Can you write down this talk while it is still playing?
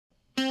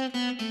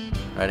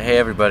Alright, hey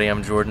everybody,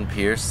 I'm Jordan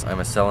Pierce. I'm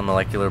a cell and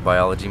molecular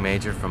biology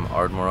major from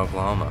Ardmore,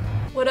 Oklahoma.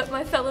 What up,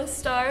 my fellow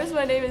stars?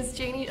 My name is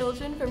Janey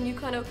from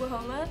Yukon,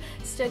 Oklahoma,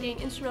 studying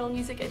instrumental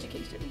music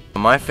education.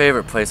 My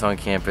favorite place on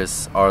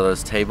campus are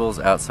those tables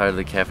outside of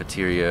the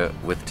cafeteria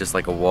with just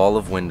like a wall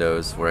of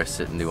windows where I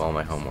sit and do all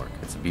my homework.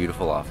 It's a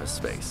beautiful office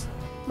space.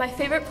 My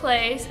favorite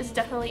place is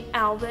definitely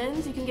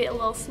Albans. You can get a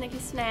little snicky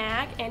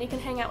snack and you can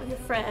hang out with your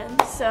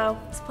friends, so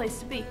it's a place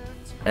to be.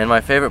 And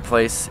my favorite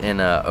place in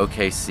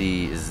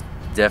OKC is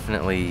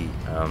definitely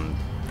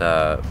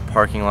the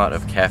parking lot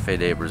of Cafe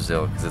de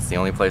Brazil, because it's the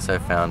only place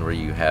I've found where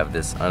you have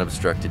this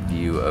unobstructed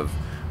view of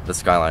the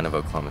skyline of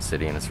Oklahoma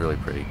City, and it's really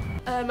pretty.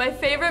 My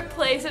favorite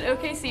place at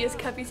OKC is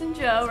Cuppies and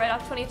Joe right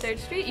off 23rd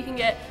Street. You can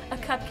get a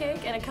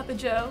cupcake and a cup of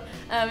Joe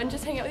and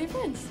just hang out with your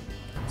friends.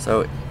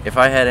 So if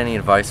I had any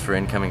advice for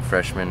incoming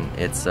freshmen,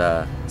 it's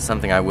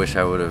something I wish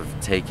I would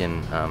have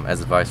taken as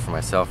advice for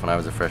myself when I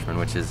was a freshman,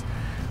 which is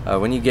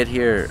when you get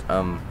here,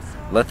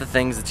 let the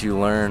things that you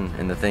learn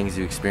and the things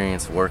you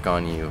experience work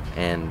on you,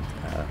 and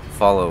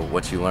follow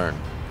what you learn.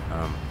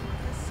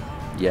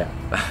 Yeah.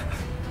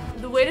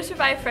 The way to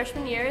survive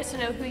freshman year is to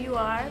know who you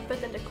are, but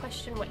then to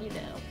question what you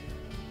know.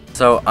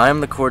 So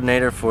I'm the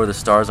coordinator for the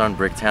Stars on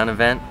Bricktown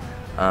event.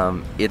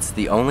 It's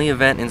the only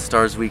event in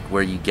Stars Week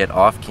where you get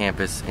off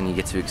campus and you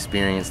get to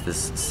experience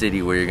this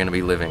city where you're going to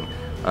be living.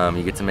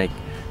 You get to make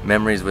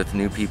memories with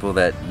new people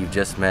that you've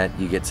just met.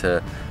 You get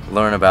to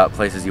learn about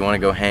places you want to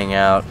go hang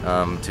out,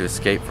 to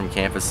escape from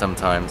campus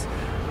sometimes.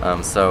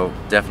 So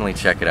definitely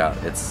check it out.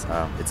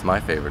 It's my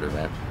favorite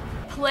event.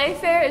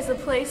 Playfair is the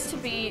place to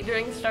be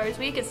during Stars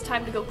Week. It's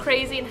time to go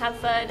crazy and have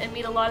fun and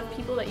meet a lot of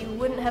people that you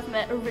wouldn't have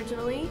met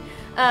originally.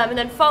 And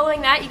then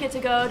following that, you get to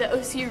go to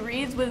OCU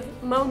Reads with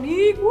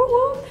Monique,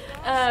 woo-woo,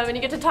 and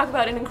you get to talk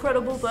about an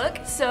incredible book.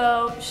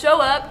 So show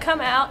up,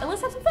 come out, and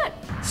let's have some fun.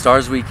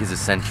 Stars Week is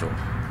essential.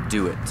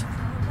 Do it.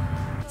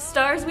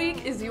 Stars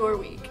Week is your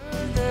week.